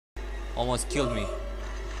Almost killed me.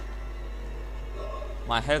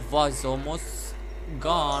 My health was almost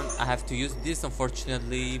gone. I have to use this,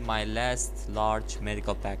 unfortunately, my last large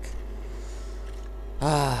medical pack.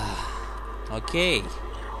 Okay.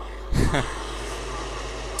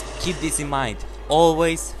 Keep this in mind.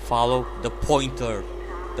 Always follow the pointer.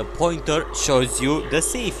 The pointer shows you the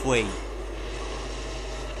safe way.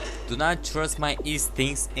 Do not trust my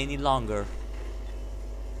instincts any longer.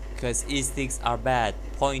 Because instincts are bad.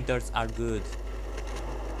 Pointers are good.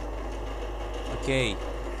 Okay.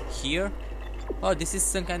 Here. Oh, this is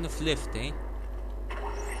some kind of lift, eh?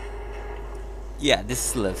 Yeah, this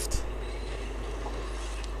is lift.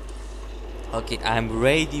 Okay, I'm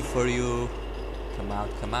ready for you. Come out,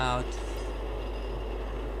 come out.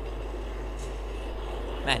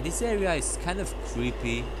 Man, this area is kind of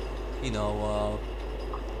creepy. You know,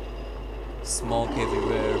 smoke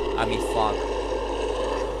everywhere. I mean, fog.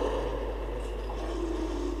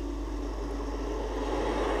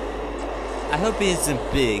 I hope it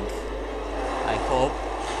isn't big. I hope.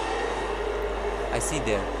 I see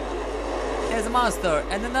there. There's a monster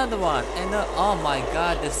and another one and oh my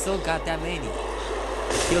god, there's so goddamn many.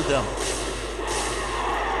 Kill them.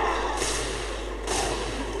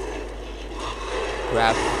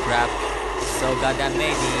 Crap, crap. So goddamn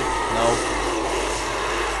many. No.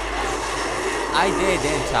 I did,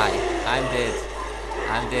 didn't I? I'm dead.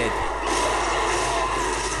 I'm dead.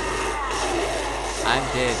 I'm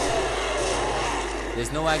dead.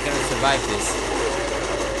 There's no way I'm gonna survive this.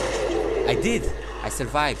 I did. I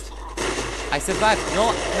survived. I survived.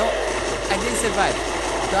 No, no. I didn't survive.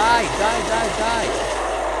 Die, die, die, die.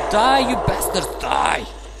 Die, you bastards, die.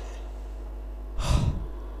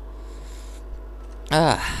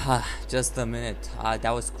 Just a minute.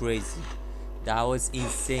 That was crazy. That was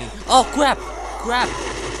insane. Oh, crap. Crap.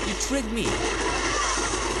 You tricked me.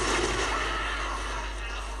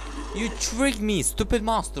 You tricked me, stupid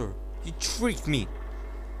monster. You tricked me.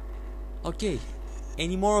 Okay.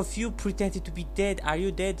 Any more of you pretended to be dead? Are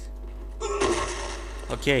you dead?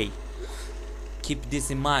 Okay. Keep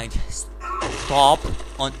this in mind. Stop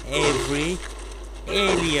on every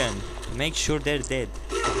alien. Make sure they're dead.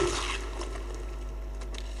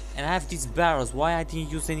 And I have these barrels. Why I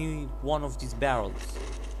didn't use any one of these barrels?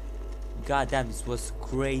 God damn, this was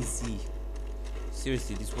crazy.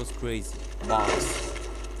 Seriously, this was crazy. Box.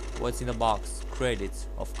 What's in the box? Credits,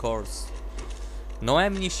 of course. No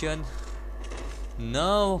ammunition.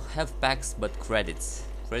 No health packs, but credits.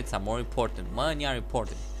 Credits are more important. Money are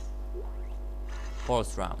important.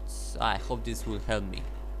 Pulse rounds. I hope this will help me.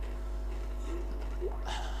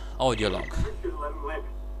 Audio log.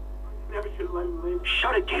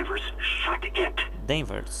 Shut it, Danvers. Shut it.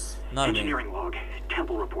 Danvers. Not a name. Engineering log.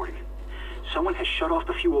 Temple reporting. Someone has shut off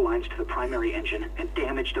the fuel lines to the primary engine and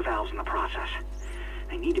damaged the valves in the process.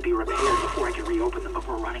 They need to be repaired before I can reopen them, but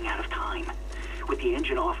we're running out of time. With the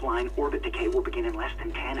engine offline, orbit decay will begin in less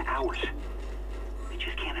than 10 hours. I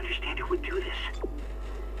just can't understand who would do this.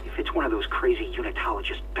 If it's one of those crazy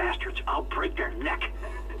unitologist bastards, I'll break their neck.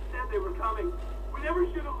 Henderson said they were coming. We never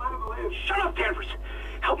should have let them live. Shut up, Danvers!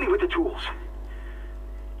 Help me with the tools.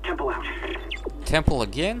 Temple out. Temple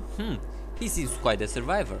again? He seems quite a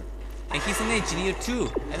survivor. And he's an engineer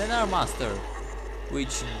too, and an arm master,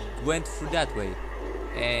 which went through that way.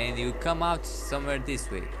 And you come out somewhere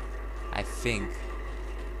this way, I think.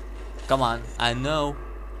 Come on, I know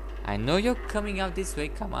you're coming out this way,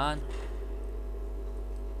 come on.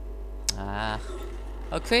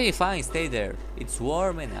 Okay, fine, stay there. It's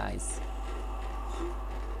warm and nice.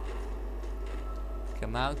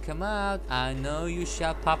 Come out, I know you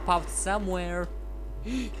shall pop out somewhere.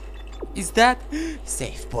 Is that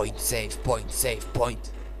safe point, safe point, safe point?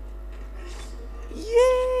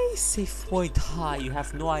 Yay, safe point. You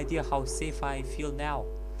have no idea how safe I feel now.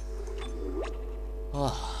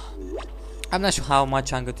 I'm not sure how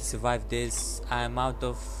much I'm going to survive this. I'm out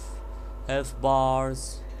of health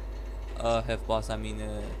bars. I mean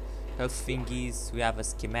health thingies. We have a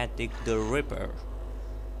schematic, the Ripper.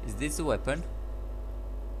 Is this a weapon?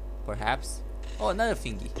 Perhaps. Oh, another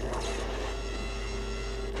thingy.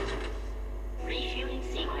 Refueling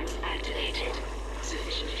sequence activated.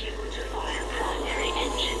 Sufficient fuel to fire primary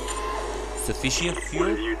engine. Sufficient fuel?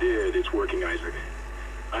 Whatever you did, it's working, Isaac.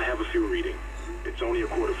 I have a fuel reading. It's only a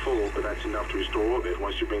quarter full, but that's enough to restore orbit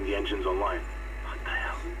once you bring the engines online. What the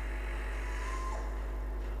hell?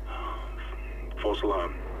 False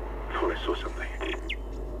alarm. Thought I saw something.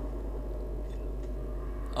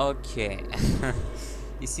 Okay.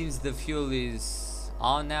 It seems the fuel is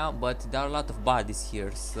on now, but there are a lot of bodies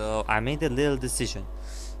here, so I made a little decision.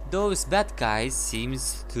 Those bad guys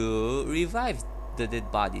seems to revive the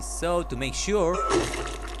dead bodies, so to make sure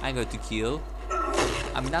I'm going to kill.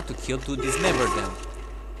 I mean, not to kill, to dismember them.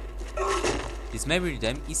 Dismembering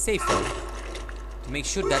them is safer. To make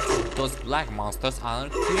sure that those black monsters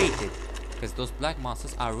aren't created. Because those black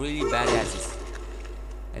monsters are really badasses.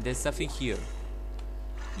 And there's something here.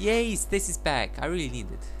 Yay, Stasis back. I really need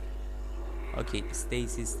it. Okay,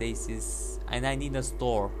 Stasis. And I need a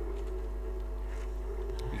store.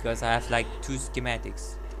 Because I have like 2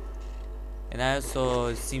 schematics. And I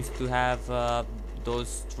also seems to have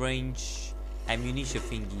those strange ammunition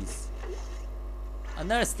thingies.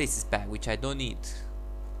 Another Stasis pack, which I don't need.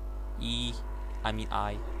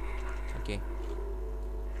 I. Okay.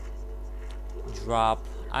 Drop.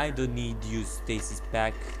 I don't need you, Stasis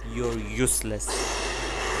pack. You're useless.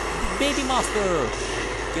 Baby monster!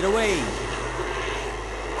 Get away!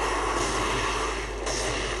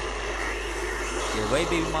 Get away,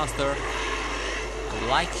 baby monster. I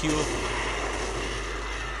like you.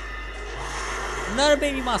 Another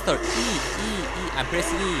baby monster. E. I'm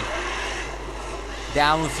pressing E.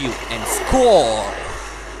 Down with you and score.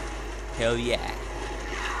 Hell yeah.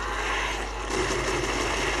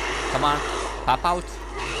 Come on, pop out.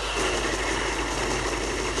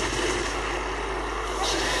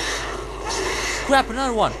 Crap,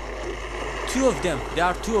 another one. 2 of them. There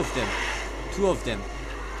are 2 of them. 2 of them.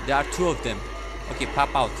 There are 2 of them. Okay,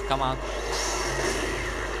 pop out. Come on.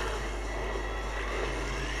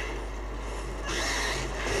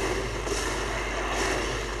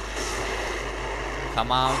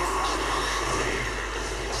 Come out.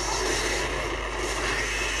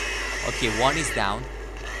 Okay, 1 is down.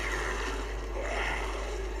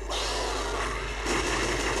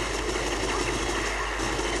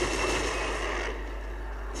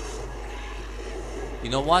 You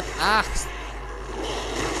know what? Ah!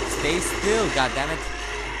 Stay still, goddammit.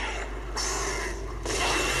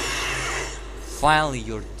 Finally,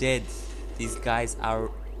 you're dead. These guys are...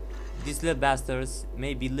 These little bastards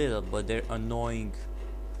may be little, but they're annoying.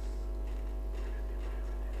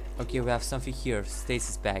 Okay, we have something here.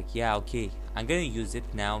 Stasis back. Yeah, okay. I'm gonna use it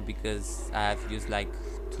now because I have used like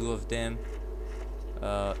 2 of them.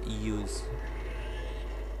 Use.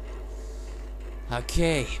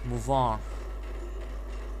 Okay, move on.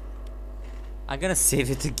 I'm gonna save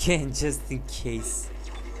it again just in case.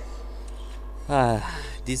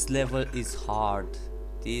 This level is hard.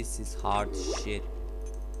 This is hard shit.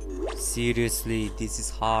 Seriously, this is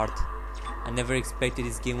hard. I never expected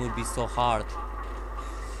this game would be so hard.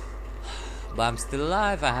 But I'm still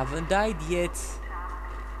alive. I haven't died yet.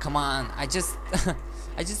 Come on, I just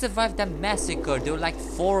I just survived that massacre. There were like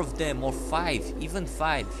 4 of them or 5, even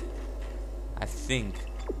 5. I think.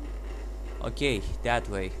 Okay, that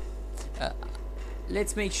way.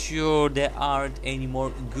 Let's make sure there aren't any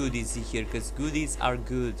more goodies here, because goodies are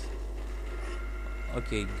good.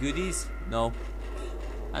 Okay, goodies? No.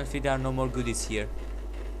 I think there are no more goodies here.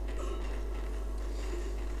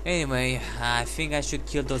 Anyway, I think I should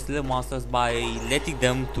kill those little monsters by letting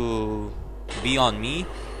them to be on me.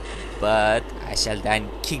 But I shall then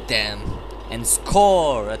kick them and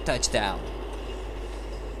score a touchdown.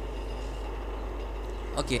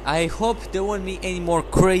 Okay, I hope there won't be any more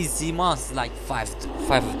crazy monsters, like 5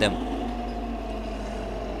 of them.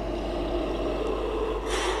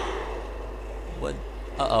 What?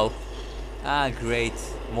 Uh-oh. Ah, great.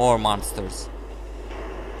 More monsters.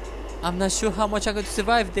 I'm not sure how much I'm going to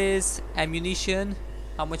survive this. Ammunition.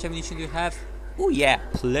 How much ammunition do you have? Oh yeah,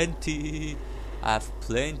 plenty. I have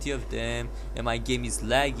plenty of them. And my game is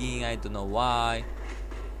lagging. I don't know why.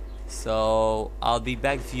 So I'll be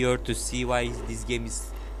back here to see why this game is...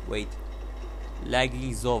 Wait. Lagging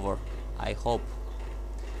is over. I hope.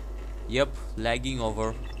 Yep, lagging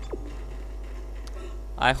over.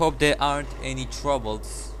 I hope there aren't any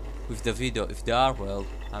troubles with the video. If there are, well,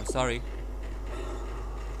 I'm sorry.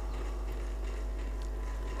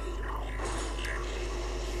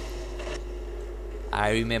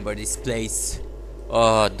 I remember this place.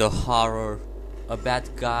 Oh, the horror. A bad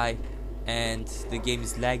guy. And the game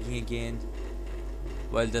is lagging again.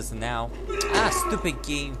 Well, it doesn't now. Ah, stupid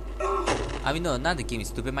game. I mean, no, not the game is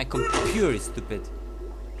stupid. My computer is stupid.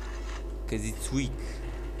 Because it's weak.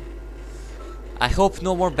 I hope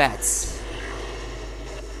no more bats.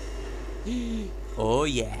 Oh,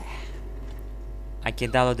 yeah. I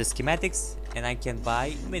can download the schematics. And I can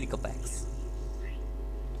buy medical packs.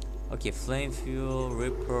 Okay, flame fuel,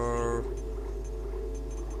 Ripper.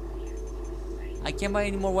 I can't buy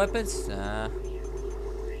any more weapons?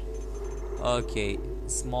 Okay,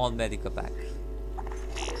 small medical pack.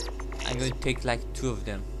 I'm going to take like 2 of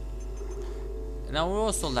them. And I would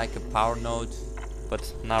also like a power node,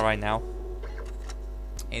 but not right now.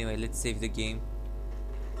 Anyway, let's save the game.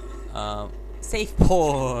 Save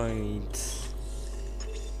point.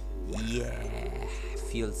 Yeah,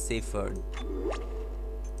 feel safer.